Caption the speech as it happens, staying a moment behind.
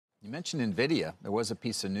mentioned Nvidia. There was a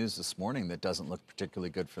piece of news this morning that doesn't look particularly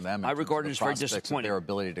good for them. I regard it as very disappointing. Their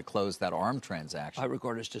ability to close that ARM transaction. I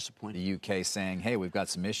regard it as disappointing. The UK saying, hey, we've got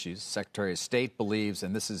some issues. Secretary of State believes,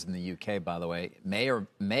 and this is in the UK, by the way,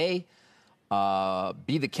 may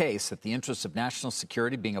be the case that the interests of national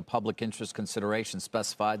security being a public interest consideration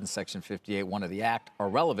specified in Section 58(1) of the Act are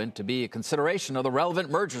relevant to be a consideration of the relevant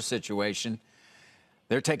merger situation.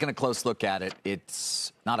 They're taking a close look at it.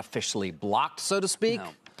 It's not officially blocked, so to speak. No,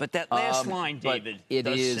 but that last line, David,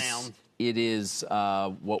 sound... It is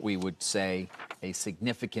what we would say a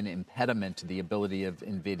significant impediment to the ability of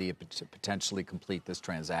Nvidia to potentially complete this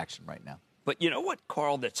transaction right now. But you know what,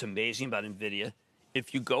 Carl, that's amazing about Nvidia?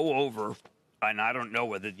 If you go over, and I don't know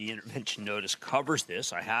whether the intervention notice covers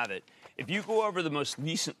this, I have it. If you go over the most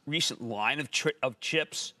recent line of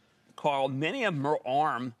chips, Carl, many of them are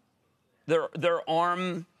ARM. They're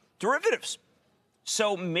ARM derivatives.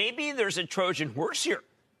 So maybe there's a Trojan horse here.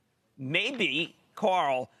 Maybe,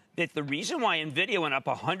 Carl, that the reason why Nvidia went up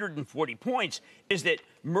 140 points is that,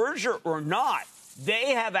 merger or not,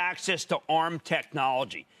 they have access to ARM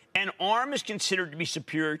technology. And ARM is considered to be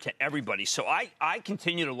superior to everybody. So I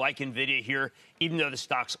continue to like Nvidia here, even though the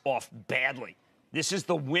stock's off badly. This is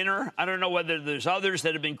the winner. I don't know whether there's others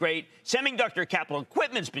that have been great. Semiconductor capital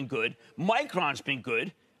equipment's been good. Micron's been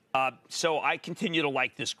good. So I continue to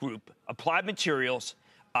like this group. Applied Materials,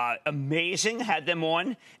 amazing, had them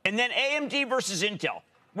on. And then AMD versus Intel.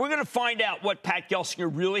 We're going to find out what Pat Gelsinger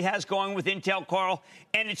really has going with Intel, Carl.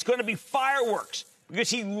 And it's going to be fireworks because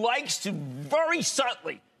he likes to very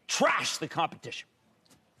subtly trash the competition.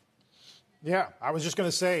 Yeah, I was just going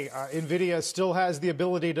to say, NVIDIA still has the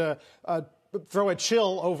ability to throw a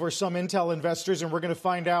chill over some Intel investors, and we're going to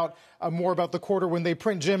find out more about the quarter when they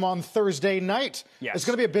print, Jim, on Thursday night. Yes. It's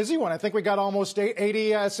going to be a busy one. I think we got almost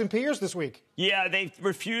 80 S&Pers this week. Yeah, they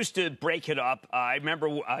refused to break it up. I remember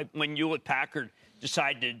when Hewlett-Packard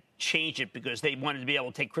decided to change it because they wanted to be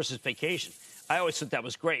able to take Christmas vacation. I always thought that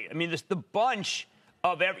was great. I mean, the bunch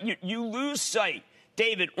of you lose sight.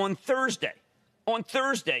 David, on Thursday,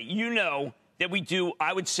 you know that we do,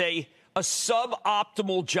 I would say, a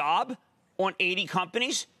suboptimal job on 80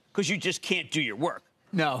 companies because you just can't do your work.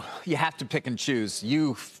 No, you have to pick and choose.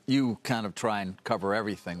 You kind of try and cover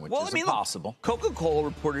everything, which is impossible. Look, Coca-Cola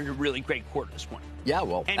reported a really great quarter this morning. Yeah,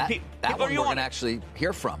 well, that one we're going to actually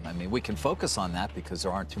hear from. I mean, we can focus on that because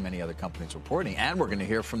there aren't too many other companies reporting, and we're going to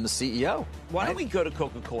hear from the CEO. Why don't we go to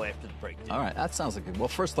Coca-Cola after the break? All right, that sounds like good. Well,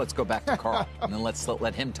 first let's go back to Carl, and then let's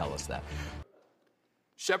let him tell us that.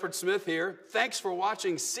 Shepard Smith here. Thanks for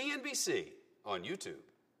watching CNBC on YouTube.